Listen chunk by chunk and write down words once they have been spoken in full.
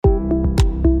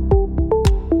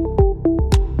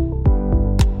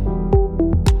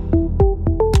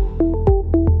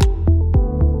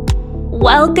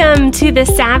Welcome to the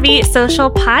Savvy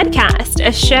Social Podcast,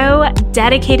 a show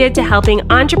dedicated to helping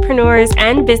entrepreneurs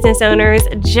and business owners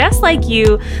just like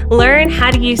you learn how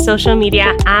to use social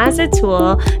media as a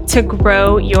tool to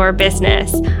grow your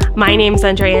business. My name is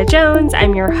Andrea Jones.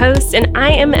 I'm your host, and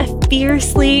I am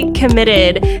fiercely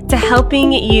committed to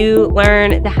helping you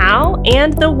learn the how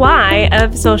and the why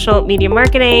of social media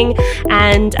marketing.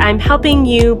 And I'm helping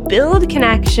you build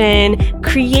connection,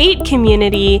 create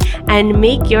community, and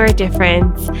make your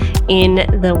difference in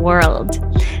the world.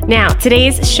 Now,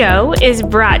 today's show is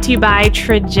brought to you by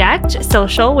Traject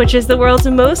Social, which is the world's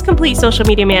most complete social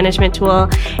media management tool.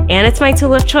 And it's my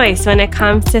tool of choice when it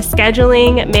comes to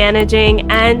scheduling, managing,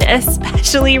 and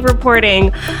especially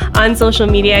reporting on social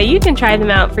media. You can try them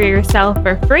out for yourself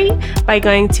for free by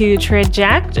going to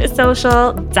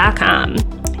trajectsocial.com.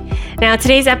 Now,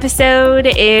 today's episode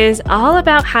is all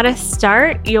about how to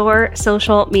start your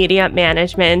social media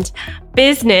management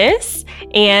business.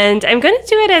 And I'm going to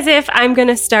do it as if I'm going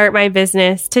to start my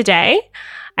business today.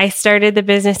 I started the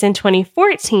business in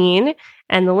 2014,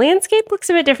 and the landscape looks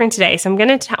a bit different today. So I'm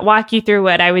going to walk you through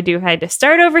what I would do if I had to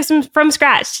start over from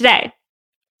scratch today.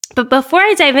 But before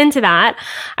I dive into that,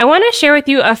 I want to share with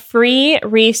you a free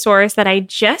resource that I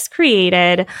just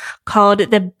created called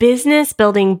the Business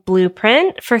Building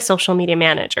Blueprint for Social Media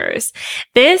Managers.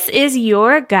 This is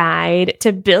your guide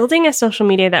to building a social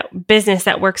media business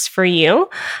that works for you.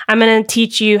 I'm going to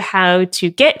teach you how to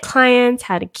get clients,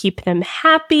 how to keep them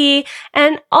happy,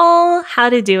 and all how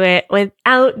to do it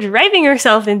without driving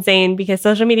yourself insane, because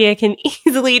social media can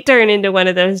easily turn into one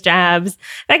of those jobs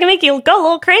that can make you go a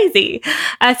little crazy.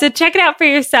 So check it out for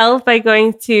yourself by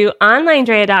going to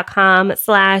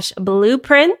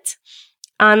onlinedrea.com/blueprint,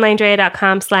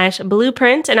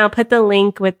 onlinedrea.com/blueprint, and I'll put the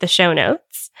link with the show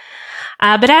notes.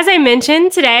 But as I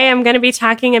mentioned, today I'm going to be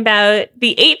talking about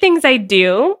the 8 things I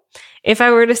do if I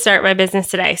were to start my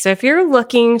business today. So if you're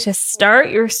looking to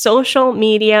start your social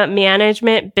media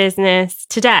management business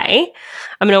today,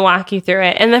 I'm going to walk you through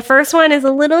it. And the first one is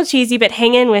a little cheesy, but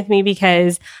hang in with me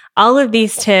because all of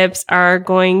these tips are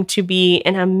going to be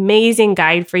an amazing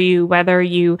guide for you, whether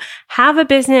you have a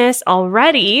business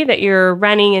already that you're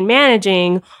running and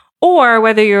managing, or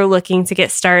whether you're looking to get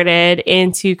started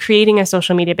into creating a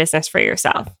social media business for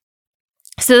yourself.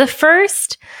 So the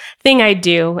first thing I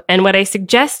do, and what I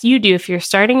suggest you do if you're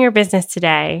starting your business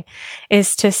today,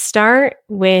 is to start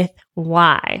with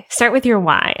why. Start with your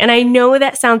why. And I know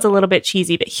that sounds a little bit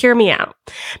cheesy, but hear me out.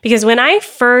 Because when I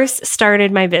first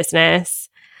started my business,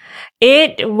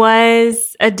 it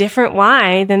was a different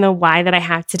why than the why that I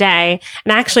have today.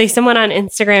 And actually, someone on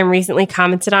Instagram recently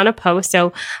commented on a post.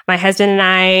 So my husband and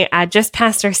I just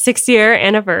passed our 6-year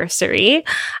anniversary.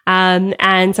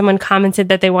 And someone commented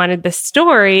that they wanted the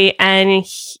story. And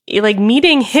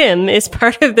meeting him is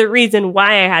part of the reason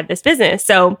why I had this business.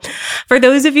 So for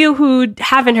those of you who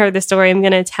haven't heard the story, I'm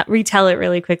going to retell it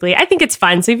really quickly. I think it's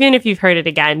fun. So even if you've heard it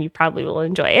again, you probably will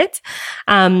enjoy it.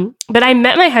 But I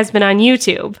met my husband on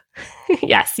YouTube.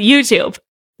 Yes, YouTube,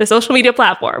 the social media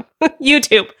platform.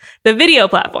 YouTube, the video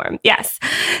platform. Yes.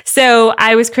 So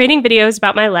I was creating videos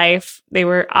about my life. They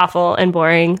were awful and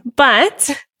boring,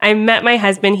 but I met my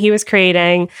husband. He was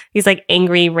creating these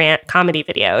angry rant comedy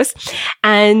videos.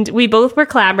 And we both were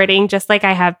collaborating, just like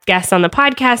I have guests on the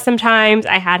podcast sometimes.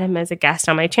 I had him as a guest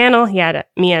on my channel. He had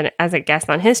me as a guest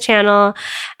on his channel.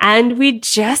 And we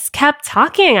just kept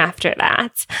talking after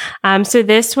that. So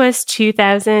this was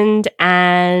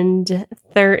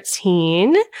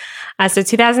 2013. So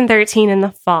 2013 in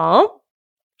the fall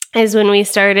is when we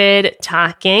started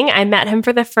talking. I met him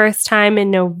for the first time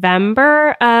in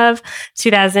November of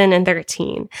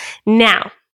 2013.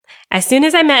 Now, as soon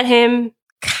as I met him,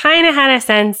 kind of had a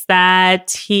sense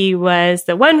that he was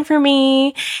the one for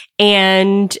me.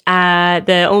 And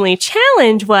the only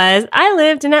challenge was I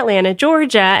lived in Atlanta,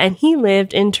 Georgia, and he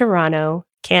lived in Toronto,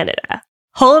 Canada.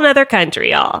 Whole nother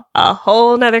country, y'all. A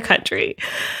whole nother country.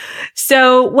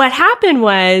 So what happened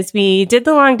was we did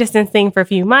the long distance thing for a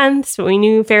few months, but we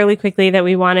knew fairly quickly that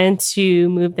we wanted to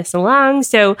move this along.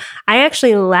 So I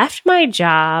actually left my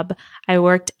job. I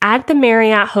worked at the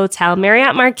Marriott Hotel,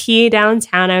 Marriott Marquis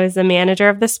downtown. I was the manager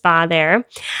of the spa there.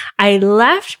 I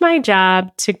left my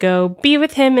job to go be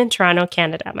with him in Toronto,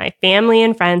 Canada. My family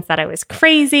and friends thought I was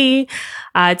crazy.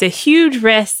 It's a huge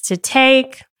risk to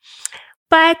take.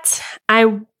 But I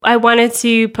wanted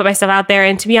to put myself out there.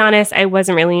 And to be honest, I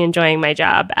wasn't really enjoying my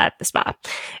job at the spa.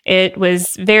 It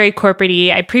was very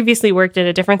corporate-y. I previously worked at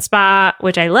a different spa,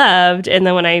 which I loved. And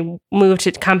then when I moved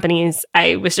to companies,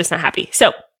 I was just not happy.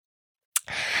 So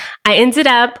I ended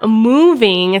up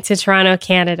moving to Toronto,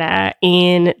 Canada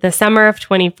in the summer of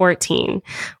 2014.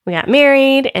 We got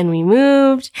married and we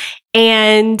moved.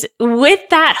 And with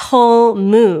that whole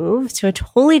move to a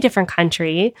totally different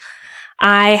country,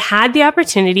 I had the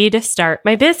opportunity to start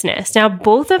my business. Now,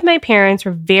 both of my parents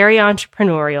were very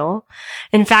entrepreneurial.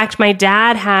 In fact, my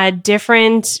dad had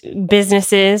different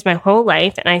businesses my whole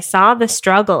life, and I saw the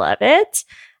struggle of it,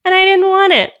 and I didn't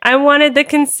want it. I wanted the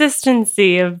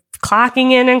consistency of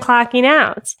clocking in and clocking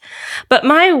out. But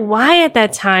my why at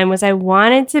that time was I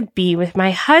wanted to be with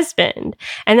my husband.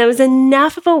 And that was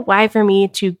enough of a why for me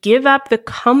to give up the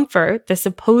comfort, the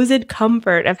supposed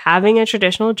comfort of having a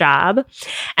traditional job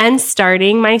and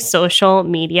starting my social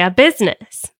media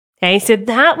business. Okay, so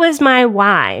that was my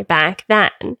why back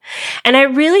then. And I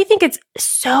really think it's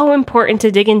so important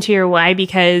to dig into your why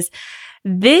because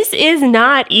this is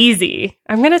not easy.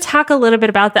 I'm going to talk a little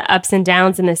bit about the ups and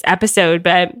downs in this episode,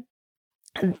 but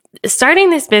starting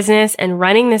this business and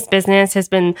running this business has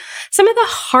been some of the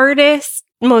hardest,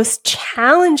 most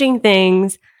challenging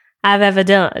things I've ever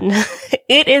done.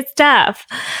 It is tough,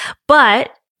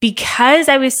 but because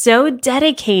I was so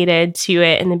dedicated to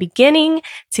it in the beginning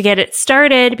to get it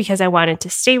started, because I wanted to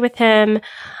stay with him,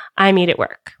 I made it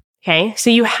work. Okay. So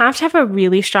you have to have a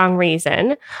really strong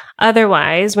reason.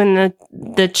 Otherwise, when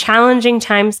the challenging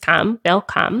times come, they'll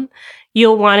come,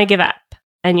 you'll want to give up.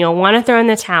 And you'll want to throw in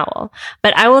the towel.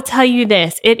 But I will tell you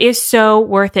this, it is so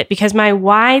worth it because my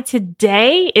why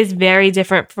today is very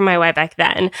different from my why back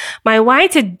then. My why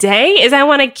today is I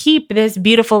want to keep this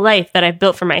beautiful life that I've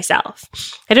built for myself.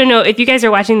 I don't know if you guys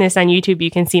are watching this on YouTube, you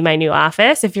can see my new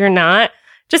office. If you're not,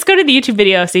 just go to the YouTube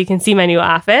video so you can see my new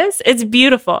office. It's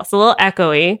beautiful. It's a little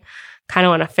echoey. Kind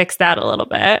of want to fix that a little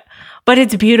bit. But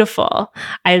it's beautiful.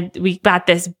 We got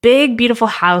this big, beautiful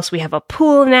house. We have a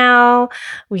pool now.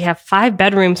 We have 5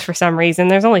 bedrooms for some reason.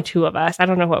 There's only 2 of us. I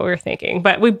don't know what we were thinking,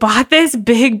 but we bought this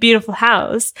big, beautiful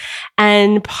house.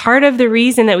 And part of the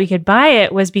reason that we could buy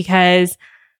it was because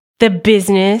the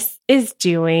business is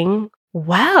doing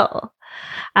well.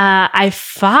 I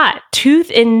fought tooth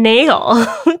and nail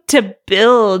to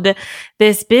build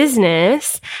this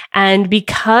business. And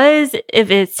because of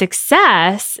its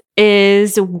success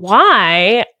is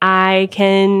why I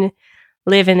can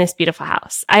live in this beautiful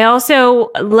house. I also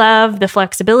love the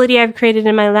flexibility I've created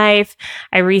in my life.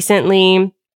 I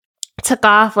recently took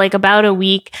off like about a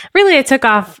week. Really, I took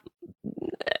off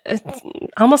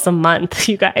almost a month,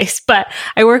 you guys, but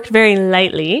I worked very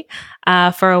lightly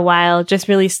for a while, just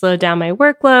really slowed down my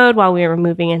workload while we were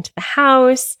moving into the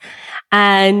house.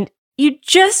 And you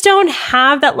just don't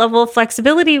have that level of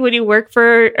flexibility when you work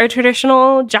for a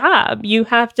traditional job. You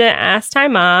have to ask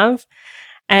time off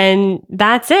and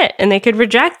that's it. And they could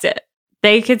reject it.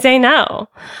 They could say no.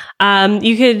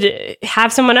 You could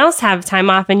have someone else have time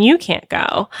off and you can't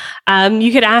go.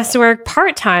 You could ask to work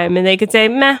part-time and they could say,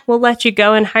 meh, we'll let you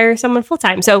go and hire someone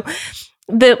full-time. So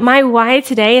my why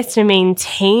today is to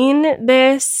maintain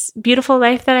this beautiful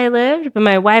life that I lived. But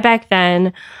my why back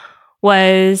then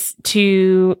was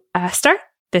to start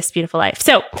this beautiful life.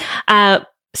 So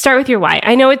start with your why.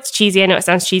 I know it's cheesy. I know it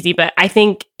sounds cheesy, but I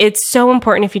think it's so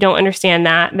important. If you don't understand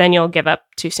that, then you'll give up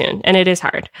too soon. And it is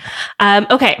hard.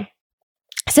 Okay.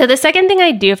 So the second thing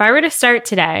I'd do if I were to start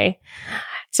today,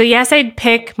 so yes, I'd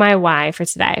pick my why for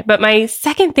today, but my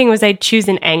second thing was I'd choose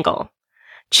an angle.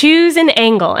 Choose an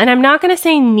angle. And I'm not going to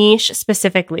say niche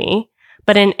specifically,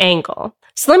 but an angle.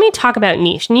 So let me talk about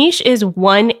niche. Niche is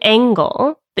one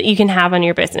angle that you can have on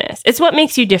your business. It's what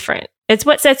makes you different. It's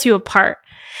what sets you apart.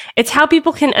 It's how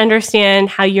people can understand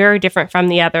how you're different from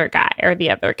the other guy or the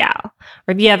other gal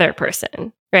or the other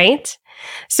person, right?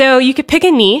 So you could pick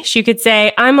a niche. You could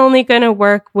say, I'm only going to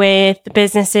work with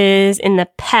businesses in the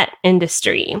pet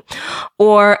industry,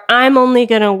 or I'm only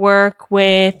going to work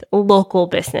with local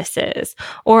businesses,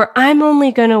 or I'm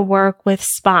only going to work with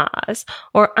spas,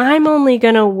 or I'm only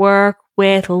going to work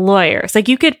with lawyers. Like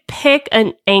you could pick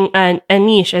a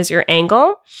niche as your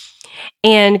angle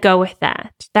and go with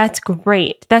that. That's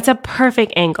great. That's a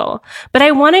perfect angle. But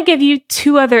I want to give you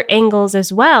 2 other angles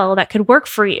as well that could work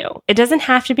for you. It doesn't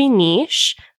have to be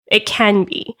niche. It can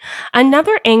be.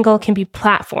 Another angle can be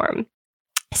platform.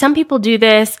 Some people do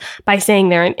this by saying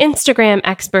they're an Instagram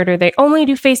expert, or they only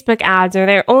do Facebook ads, or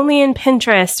they're only in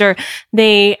Pinterest, or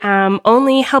they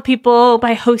only help people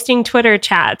by hosting Twitter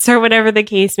chats, or whatever the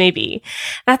case may be.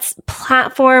 That's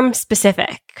platform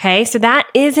specific. Okay. So that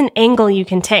is an angle you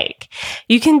can take.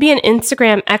 You can be an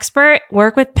Instagram expert,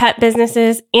 work with pet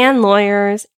businesses and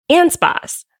lawyers and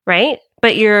spas, right?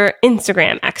 but you're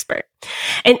Instagram expert.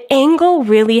 An angle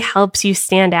really helps you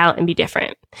stand out and be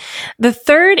different. The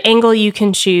third angle you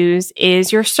can choose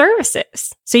is your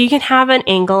services. So you can have an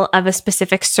angle of a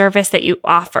specific service that you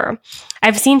offer.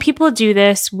 I've seen people do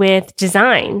this with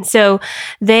design. So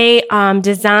they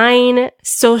design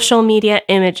social media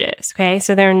images. Okay.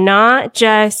 So they're not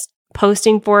just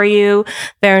posting for you.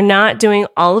 They're not doing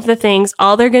all of the things.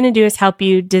 All they're going to do is help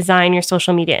you design your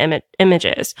social media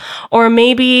images. Or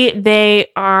maybe they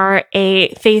are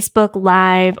a Facebook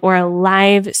Live or a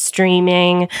live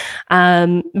streaming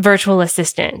virtual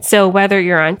assistant. So whether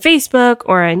you're on Facebook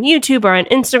or on YouTube or on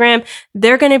Instagram,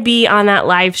 they're going to be on that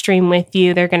live stream with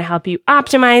you. They're going to help you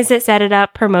optimize it, set it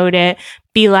up, promote it,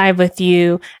 be live with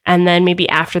you, and then maybe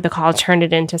after the call, turn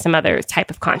it into some other type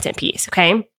of content piece.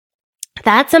 Okay.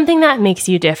 That's something that makes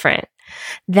you different.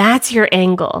 That's your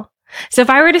angle. So if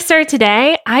I were to start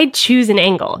today, I'd choose an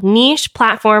angle, niche,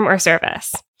 platform, or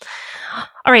service.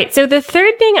 All right. So the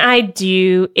third thing I'd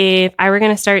do if I were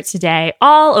going to start today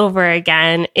all over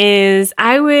again is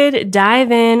I would dive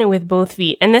in with both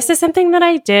feet. And this is something that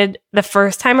I did the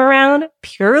first time around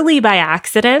purely by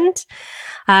accident.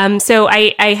 So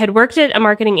I had worked at a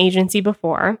marketing agency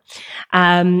before.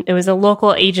 It was a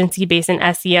local agency based in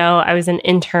SEO. I was an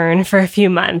intern for a few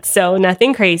months, so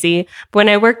nothing crazy. But when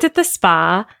I worked at the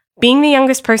spa, being the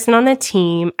youngest person on the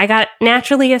team, I got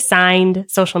naturally assigned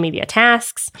social media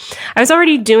tasks. I was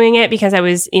already doing it because I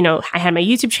had my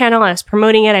YouTube channel. I was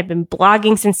promoting it. I've been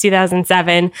blogging since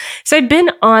 2007. So I'd been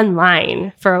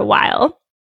online for a while.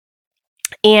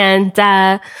 And,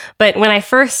 but when I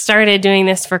first started doing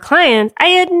this for clients, I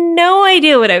had no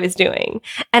idea what I was doing,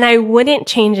 and I wouldn't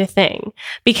change a thing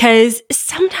because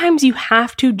sometimes you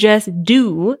have to just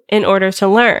do in order to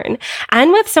learn.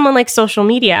 And with something like social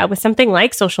media,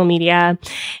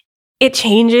 it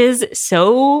changes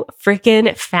so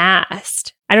freaking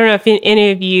fast. I don't know if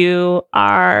any of you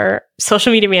are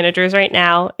social media managers right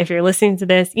now. If you're listening to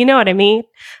this, you know what I mean.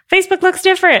 Facebook looks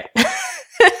different.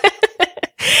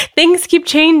 Things keep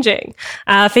changing.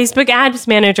 Facebook Ads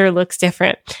Manager looks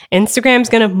different. Instagram's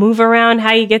going to move around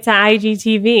how you get to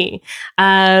IGTV.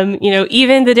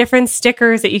 Even the different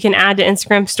stickers that you can add to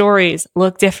Instagram stories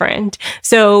look different.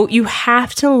 So you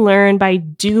have to learn by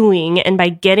doing and by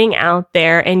getting out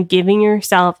there and giving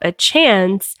yourself a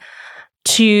chance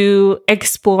to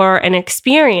explore and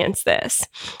experience this.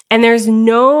 And there's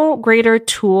no greater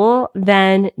tool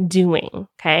than doing,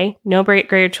 okay? No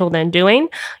greater tool than doing.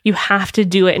 You have to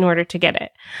do it in order to get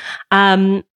it.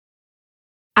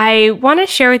 I want to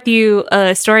share with you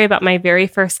a story about my very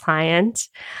first client,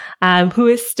 who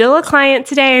is still a client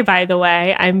today, by the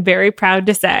way. I'm very proud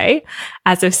to say.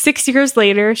 As of 6 years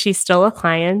later, she's still a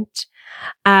client.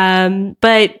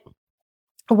 But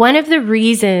one of the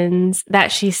reasons that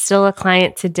she's still a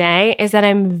client today is that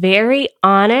I'm very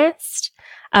honest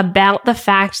about the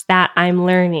fact that I'm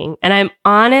learning. And I'm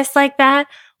honest like that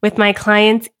with my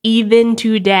clients even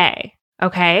today.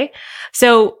 Okay.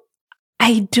 So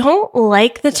I don't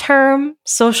like the term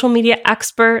social media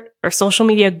expert or social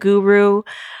media guru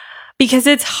because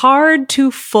it's hard to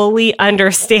fully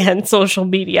understand social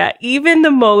media. Even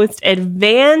the most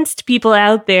advanced people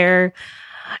out there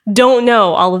don't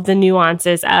know all of the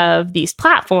nuances of these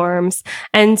platforms.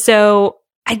 And so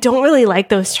I don't really like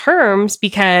those terms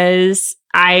because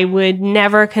I would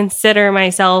never consider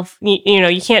myself,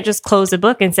 you can't just close a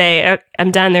book and say,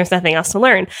 I'm done. There's nothing else to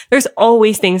learn. There's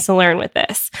always things to learn with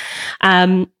this.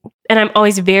 And I'm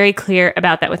always very clear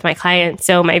about that with my clients.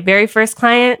 So my very first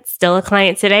client, still a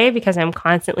client today because I'm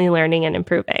constantly learning and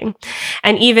improving.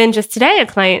 And even just today, a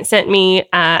client sent me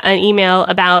an email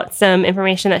about some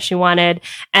information that she wanted.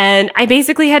 And I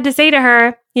basically had to say to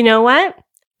her, you know what?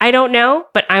 I don't know,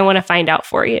 but I want to find out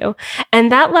for you.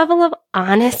 And that level of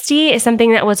honesty is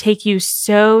something that will take you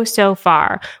so, so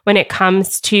far when it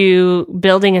comes to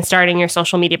building and starting your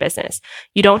social media business.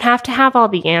 You don't have to have all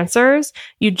the answers.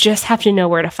 You just have to know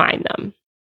where to find them.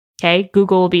 Okay.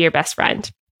 Google will be your best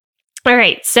friend. All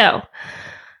right. So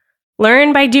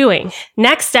learn by doing.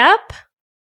 Next up,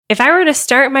 if I were to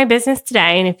start my business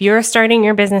today, and if you're starting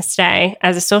your business today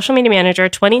as a social media manager,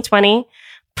 2020,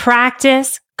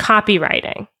 practice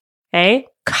copywriting. Okay.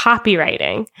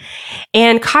 Copywriting.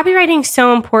 And copywriting is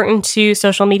so important to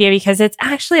social media because it's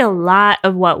actually a lot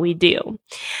of what we do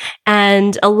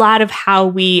and a lot of how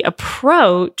we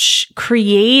approach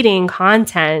creating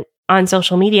content on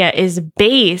social media is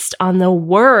based on the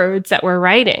words that we're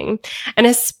writing. And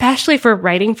especially if we're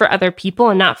writing for other people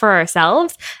and not for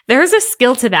ourselves, there's a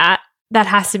skill to that that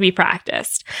has to be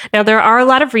practiced. Now, there are a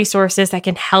lot of resources that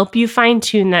can help you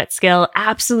fine-tune that skill.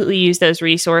 Absolutely use those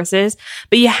resources,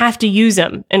 but you have to use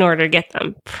them in order to get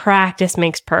them. Practice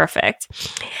makes perfect.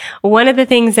 One of the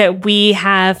things that we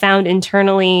have found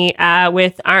internally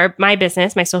with my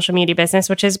business, my social media business,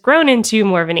 which has grown into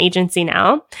more of an agency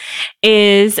now,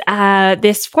 is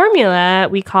this formula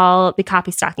we call the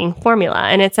copy stocking formula.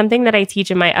 And it's something that I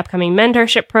teach in my upcoming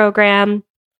mentorship program.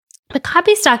 The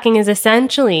copy stocking is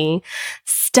essentially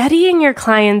studying your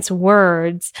clients'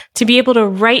 words to be able to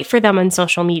write for them on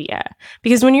social media.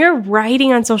 Because when you're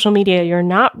writing on social media, you're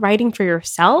not writing for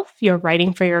yourself, you're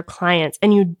writing for your clients,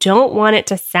 and you don't want it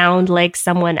to sound like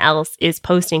someone else is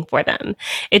posting for them.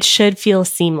 It should feel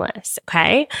seamless,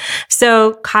 okay?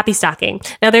 So copy stocking.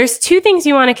 Now, there's two things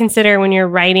you want to consider when you're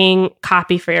writing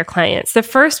copy for your clients. The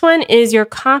first one is your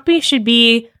copy should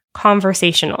be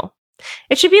conversational.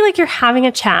 It should be like you're having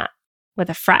a chat with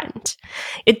a friend.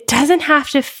 It doesn't have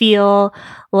to feel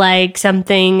like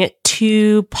something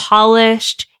too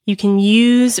polished. You can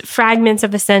use fragments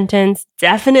of a sentence,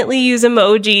 definitely use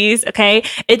emojis, okay?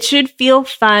 It should feel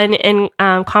fun and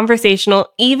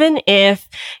conversational, even if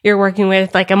you're working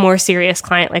with like a more serious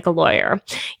client, like a lawyer.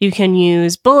 You can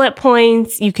use bullet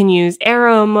points, you can use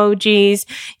arrow emojis,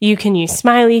 you can use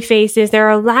smiley faces. There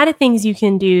are a lot of things you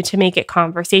can do to make it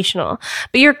conversational.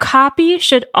 But your copy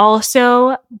should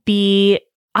also be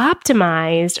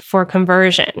optimized for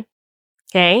conversion.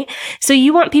 Okay. So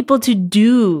you want people to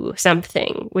do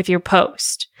something with your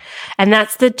post. And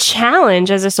that's the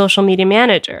challenge as a social media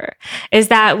manager, is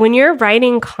that when you're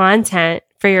writing content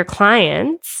for your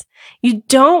clients, you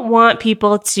don't want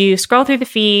people to scroll through the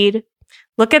feed,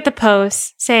 look at the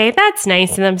post, say, that's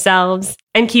nice to themselves,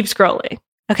 and keep scrolling.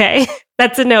 Okay.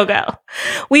 That's a no-go.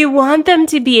 We want them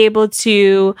to be able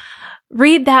to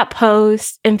read that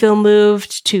post and feel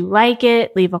moved to like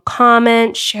it, leave a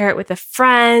comment, share it with a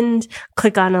friend,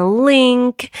 click on a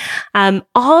link,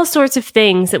 all sorts of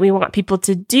things that we want people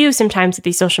to do sometimes with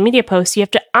these social media posts. You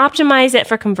have to optimize it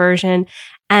for conversion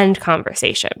and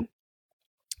conversation.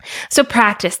 So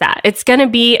practice that. It's going to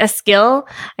be a skill.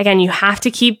 Again, you have to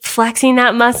keep flexing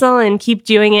that muscle and keep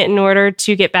doing it in order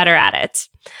to get better at it.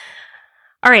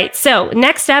 All right. So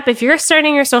next up, if you're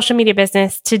starting your social media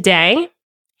business today,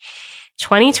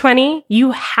 2020,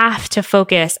 you have to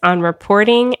focus on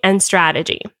reporting and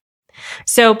strategy.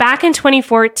 So back in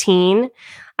 2014,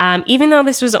 even though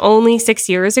this was only 6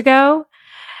 years ago,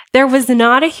 there was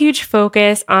not a huge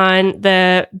focus on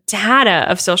the data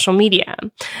of social media.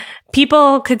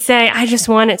 People could say, I just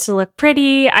want it to look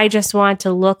pretty. I just want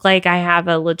to look like I have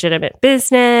a legitimate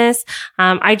business.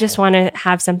 I just want to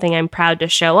have something I'm proud to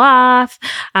show off.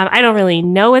 I don't really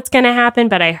know what's going to happen,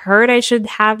 but I heard I should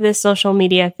have this social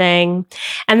media thing.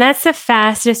 And that's the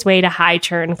fastest way to high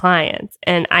churn clients.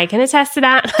 And I can attest to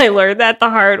that. I learned that the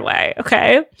hard way.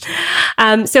 Okay.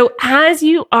 So as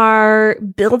you are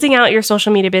building out your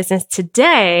social media business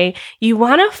today, you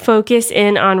want to focus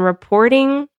in on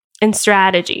reporting and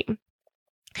strategy.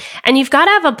 And you've got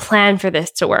to have a plan for this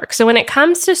to work. So when it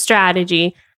comes to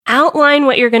strategy, outline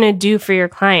what you're going to do for your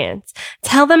clients.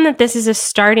 Tell them that this is a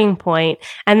starting point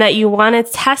and that you want to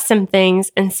test some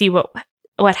things and see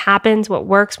what happens, what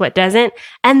works, what doesn't,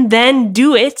 and then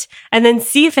do it and then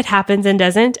see if it happens and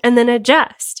doesn't, and then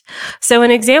adjust. So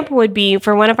an example would be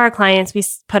for one of our clients, we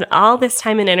put all this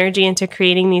time and energy into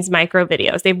creating these micro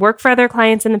videos. They've worked for other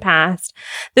clients in the past.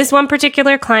 This one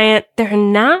particular client, they're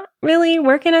not really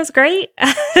working as great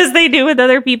as they do with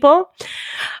other people.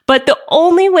 But the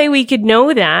only way we could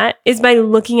know that is by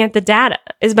looking at the data,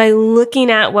 is by looking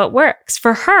at what works.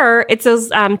 For her, it's those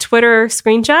Twitter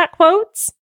screenshot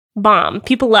quotes. Bomb.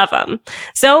 People love them.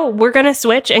 So we're going to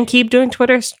switch and keep doing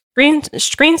Twitter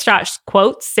screenshot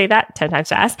quotes. Say that 10 times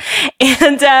fast.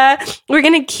 And we're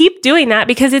going to keep doing that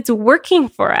because it's working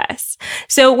for us.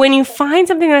 So when you find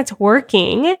something that's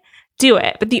working, do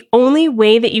it. But the only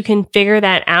way that you can figure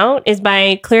that out is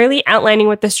by clearly outlining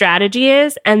what the strategy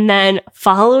is and then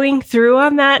following through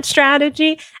on that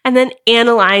strategy and then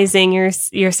analyzing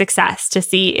your success to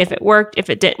see if it worked,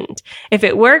 if it didn't. If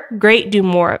it worked, great, do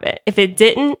more of it. If it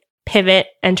didn't, pivot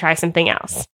and try something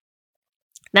else.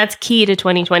 That's key to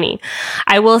 2020.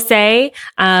 I will say,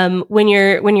 when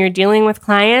you're dealing with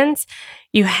clients,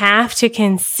 you have to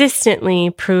consistently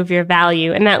prove your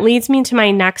value. And that leads me to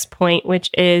my next point, which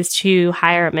is to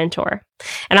hire a mentor.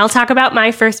 And I'll talk about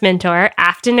my first mentor,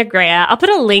 Afton Negrea. I'll put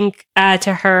a link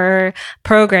to her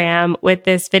program with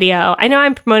this video. I know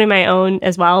I'm promoting my own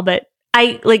as well, but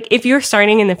if you're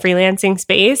starting in the freelancing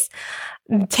space,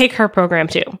 take her program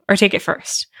too, or take it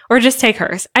first. or just take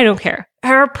hers. I don't care.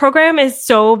 Her program is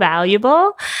so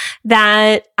valuable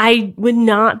that I would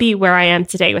not be where I am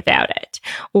today without it.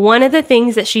 One of the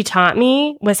things that she taught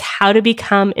me was how to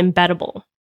become embeddable.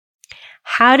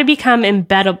 How to become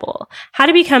embeddable, how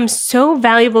to become so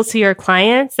valuable to your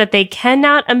clients that they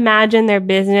cannot imagine their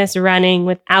business running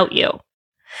without you.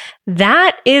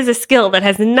 That is a skill that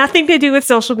has nothing to do with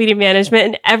social media management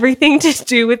and everything to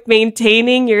do with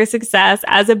maintaining your success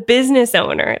as a business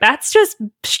owner. That's just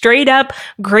straight up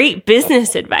great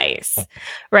business advice,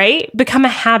 right? Become a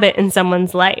habit in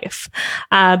someone's life.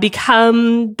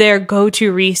 Become their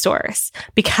go-to resource.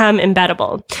 Become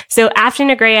embeddable. So after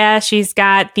Negrea, she's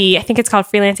got I think it's called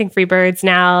Freelancing Freebirds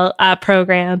now,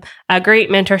 program, a great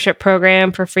mentorship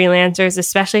program for freelancers,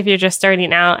 especially if you're just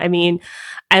starting out. I mean,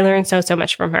 I learned so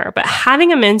much from her. But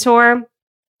having a mentor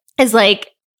is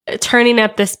like turning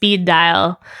up the speed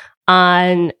dial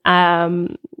on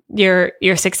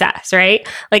your success, right?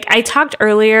 Like I talked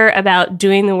earlier about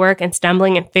doing the work and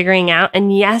stumbling and figuring out.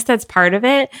 And yes, that's part of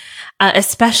it,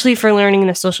 especially for learning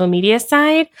the social media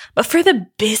side. But for the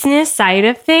business side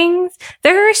of things,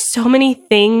 there are so many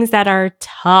things that are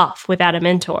tough without a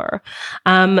mentor.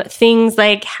 Things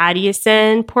like, how do you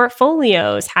send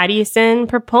portfolios? How do you send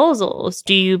proposals?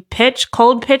 Do you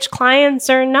cold pitch clients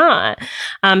or not?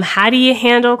 How do you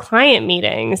handle client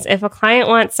meetings? If a client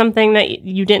wants something that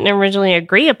you didn't originally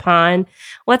agree upon,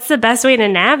 what's the best way to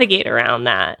navigate around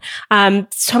that?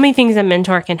 So many things a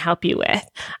mentor can help you with.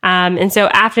 And so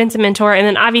Afton's a mentor. And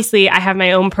then obviously I have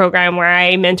my own program where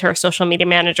I mentor social media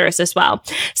managers as well.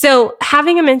 So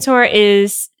having a mentor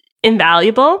is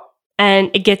invaluable and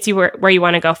it gets you where you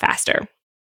want to go faster.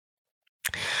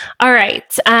 All right.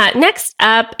 Next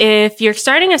up, if you're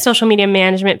starting a social media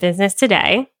management business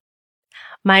today,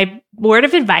 my word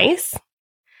of advice,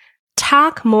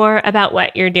 talk more about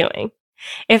what you're doing.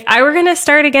 If I were going to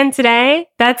start again today,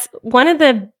 that's one of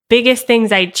the biggest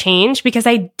things I'd change because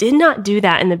I did not do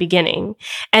that in the beginning.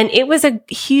 And it was a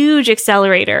huge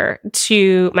accelerator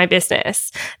to my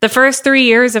business. The first 3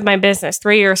 years of my business,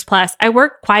 3 years plus, I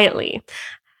worked quietly.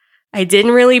 I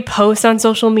didn't really post on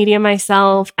social media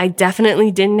myself. I definitely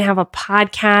didn't have a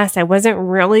podcast. I wasn't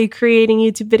really creating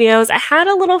YouTube videos. I had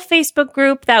a little Facebook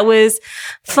group that was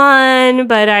fun,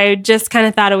 but I just kind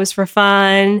of thought it was for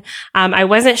fun. I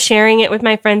wasn't sharing it with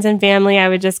my friends and family. I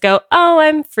would just go, oh,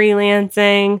 I'm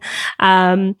freelancing.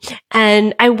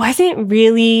 And I wasn't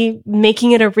really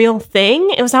making it a real thing.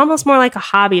 It was almost more like a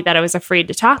hobby that I was afraid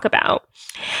to talk about.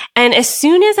 And as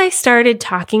soon as I started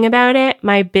talking about it,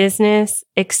 my business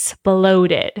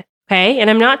exploded. Okay. And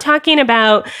I'm not talking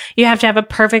about you have to have a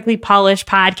perfectly polished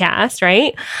podcast,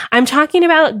 right? I'm talking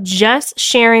about just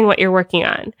sharing what you're working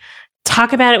on.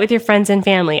 Talk about it with your friends and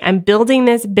family. I'm building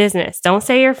this business. Don't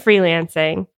say you're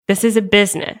freelancing. This is a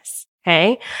business.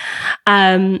 Okay.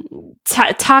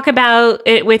 Talk about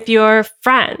it with your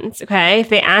friends. Okay. If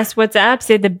they ask what's up,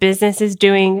 say the business is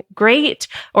doing great,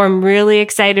 or I'm really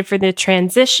excited for the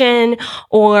transition,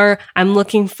 or I'm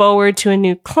looking forward to a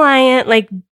new client. Like,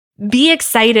 be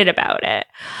excited about it.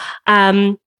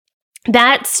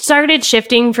 That started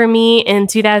shifting for me in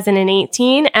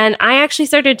 2018, and I actually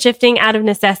started shifting out of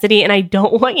necessity, and I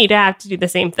don't want you to have to do the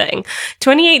same thing.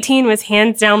 2018 was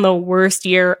hands down the worst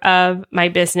year of my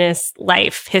business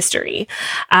life history.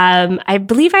 I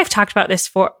believe I've talked about this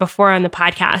before on the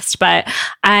podcast, but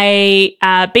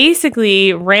I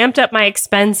basically ramped up my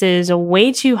expenses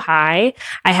way too high.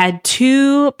 I had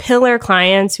 2 pillar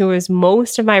clients who was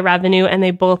most of my revenue, and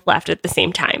they both left at the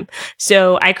same time.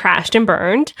 So I crashed and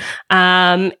burned.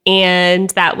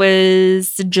 And that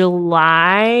was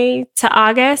July to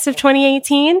August of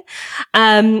 2018.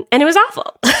 And it was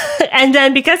awful. And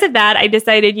then because of that, I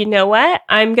decided, you know what?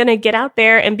 I'm going to get out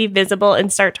there and be visible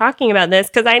and start talking about this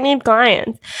because I need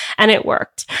clients. And it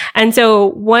worked. And so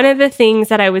one of the things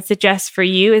that I would suggest for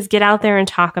you is get out there and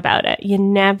talk about it. You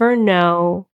never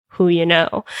know who you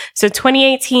know. So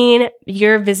 2018,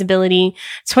 your visibility,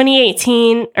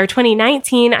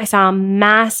 2019, I saw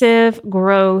massive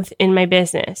growth in my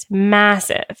business,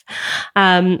 massive.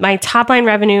 My top line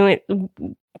revenue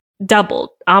doubled,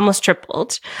 almost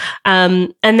tripled.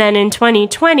 And then in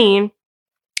 2020,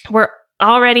 we're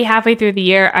already halfway through the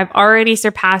year. I've already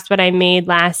surpassed what I made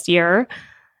last year.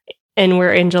 And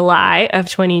we're in July of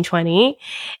 2020.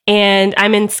 And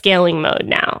I'm in scaling mode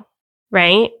now.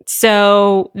 Right?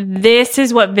 So this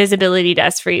is what visibility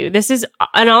does for you.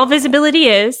 And all visibility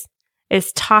is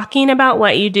talking about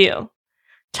what you do.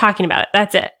 Talking about it.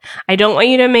 That's it. I don't want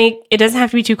you to it doesn't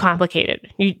have to be too complicated.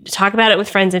 You talk about it with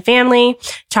friends and family,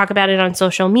 talk about it on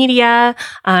social media,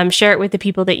 share it with the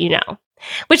people that you know.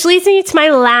 Which leads me to my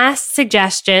last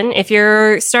suggestion. If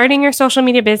you're starting your social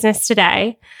media business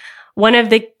today, one of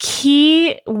the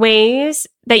key ways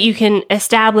that you can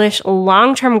establish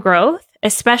long-term growth,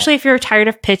 especially if you're tired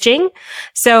of pitching.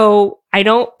 So I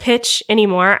don't pitch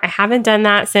anymore. I haven't done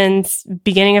that since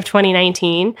beginning of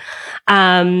 2019.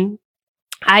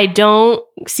 I don't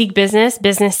seek business.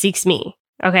 Business seeks me.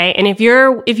 Okay. And if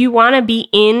you want to be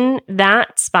in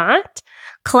that spot,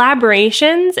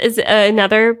 collaborations is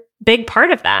another big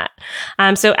part of that.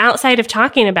 So outside of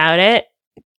talking about it,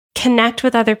 connect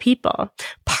with other people.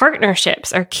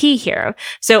 Partnerships are key here.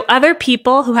 So other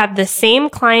people who have the same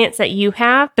clients that you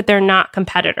have, but they're not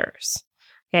competitors.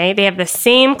 Okay. They have the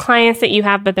same clients that you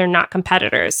have, but they're not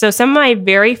competitors. So some of my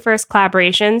very first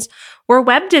collaborations were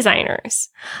web designers.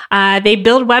 They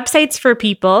build websites for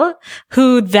people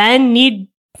who then need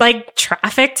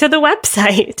traffic to the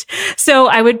website. So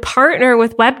I would partner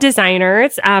with web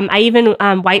designers. I even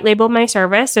white labeled my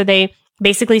service. So they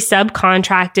basically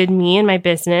subcontracted me and my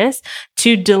business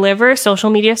to deliver social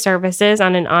media services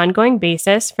on an ongoing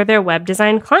basis for their web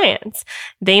design clients.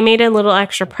 They made a little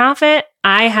extra profit.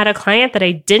 I had a client that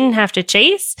I didn't have to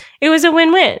chase. It was a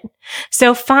win-win.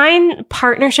 So find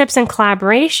partnerships and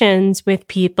collaborations with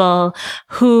people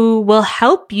who will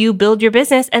help you build your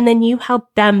business, and then you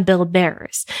help them build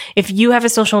theirs. If you have a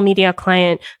social media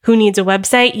client who needs a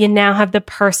website, you now have the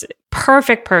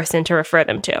perfect person to refer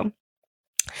them to.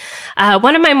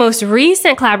 One of my most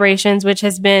recent collaborations, which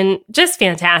has been just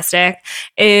fantastic,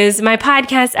 is my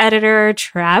podcast editor,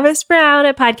 Travis Brown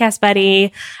at Podcast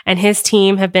Buddy, and his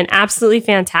team have been absolutely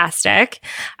fantastic.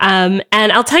 And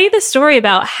I'll tell you the story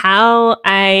about how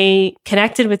I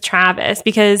connected with Travis,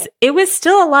 because it was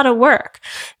still a lot of work.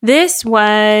 This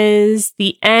was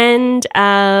the end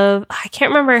of, I can't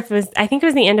remember if it was, I think it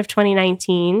was the end of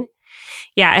 2019.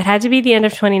 Yeah, it had to be the end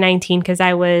of 2019 because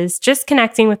I was just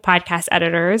connecting with podcast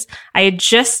editors. I had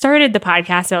just started the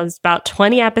podcast. I was about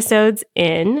 20 episodes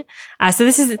in. So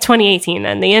this is 2018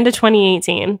 then, the end of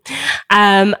 2018.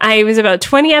 I was about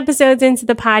 20 episodes into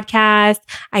the podcast.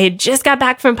 I had just got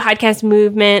back from Podcast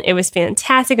Movement. It was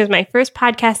fantastic. It was my first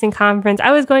podcasting conference.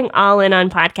 I was going all in on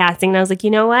podcasting. And I was like,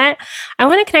 you know what? I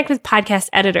want to connect with podcast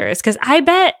editors because I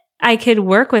bet I could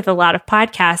work with a lot of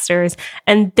podcasters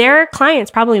and their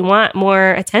clients probably want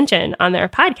more attention on their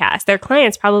podcast. Their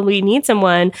clients probably need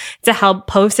someone to help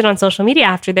post it on social media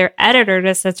after their editor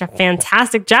does such a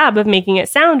fantastic job of making it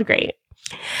sound great.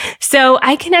 So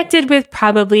I connected with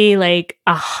probably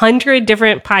 100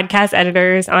 different podcast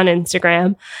editors on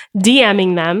Instagram,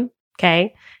 DMing them.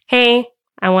 Okay. Hey,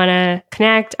 I want to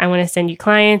connect. I want to send you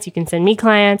clients. You can send me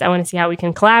clients. I want to see how we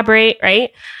can collaborate,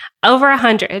 right? Over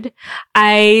 100.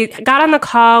 I got on the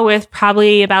call with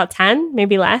probably about 10,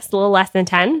 maybe less, a little less than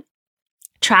 10.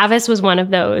 Travis was one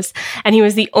of those, and he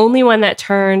was the only one that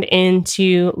turned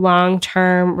into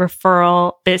long-term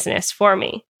referral business for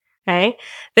me. Okay.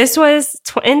 This was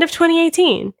end of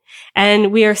 2018,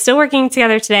 and we are still working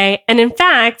together today. And in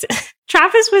fact,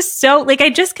 Travis was so,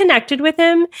 I just connected with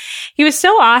him. He was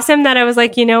so awesome that I was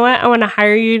like, you know what? I want to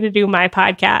hire you to do my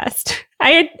podcast.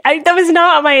 That was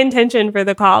not my intention for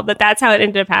the call, but that's how it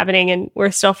ended up happening. And we're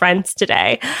still friends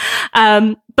today.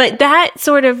 But that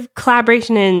sort of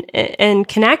collaboration and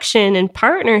connection and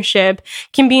partnership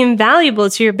can be invaluable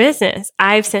to your business.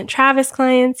 I've sent Travis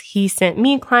clients. He sent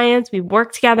me clients. We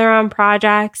worked together on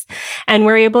projects, and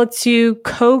we're able to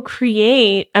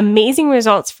co-create amazing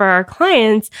results for our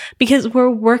clients because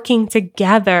we're working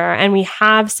together and we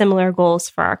have similar goals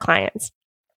for our clients.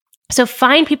 So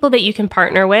find people that you can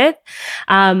partner with.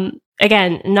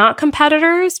 Again, not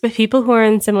competitors, but people who are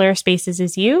in similar spaces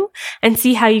as you, and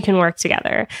see how you can work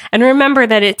together. And remember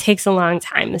that it takes a long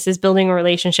time. This is building a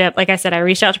relationship. Like I said, I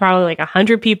reached out to probably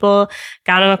 100 people,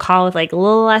 got on a call with a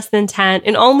little less than 10,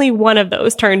 and only one of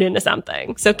those turned into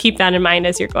something. So keep that in mind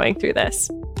as you're going through this.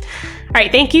 All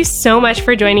right. Thank you so much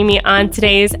for joining me on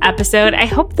today's episode. I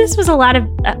hope this was a lot of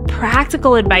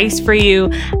practical advice for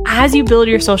you as you build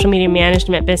your social media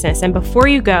management business. And before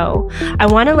you go, I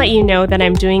want to let you know that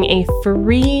I'm doing a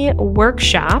free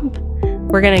workshop.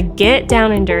 We're going to get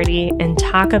down and dirty and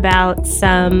talk about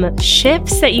some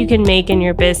shifts that you can make in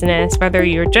your business, whether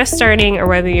you're just starting or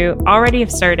whether you already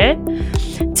have started,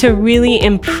 to really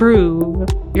improve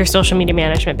your social media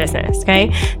management business, okay?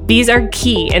 These are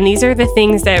key, and these are the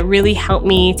things that really help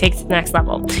me take to the next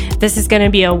level. This is going to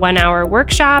be a 1-hour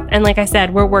workshop, and like I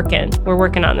said, we're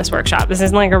working on this workshop. This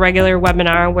isn't like a regular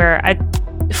webinar where I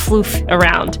floof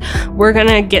around. We're going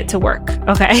to get to work.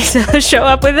 Okay. So show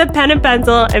up with a pen and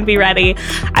pencil and be ready.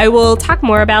 I will talk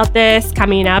more about this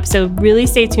coming up. So really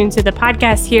stay tuned to the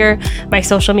podcast here, my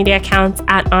social media accounts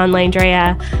at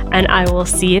OnlineDrea, and I will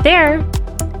see you there.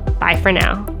 Bye for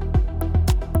now.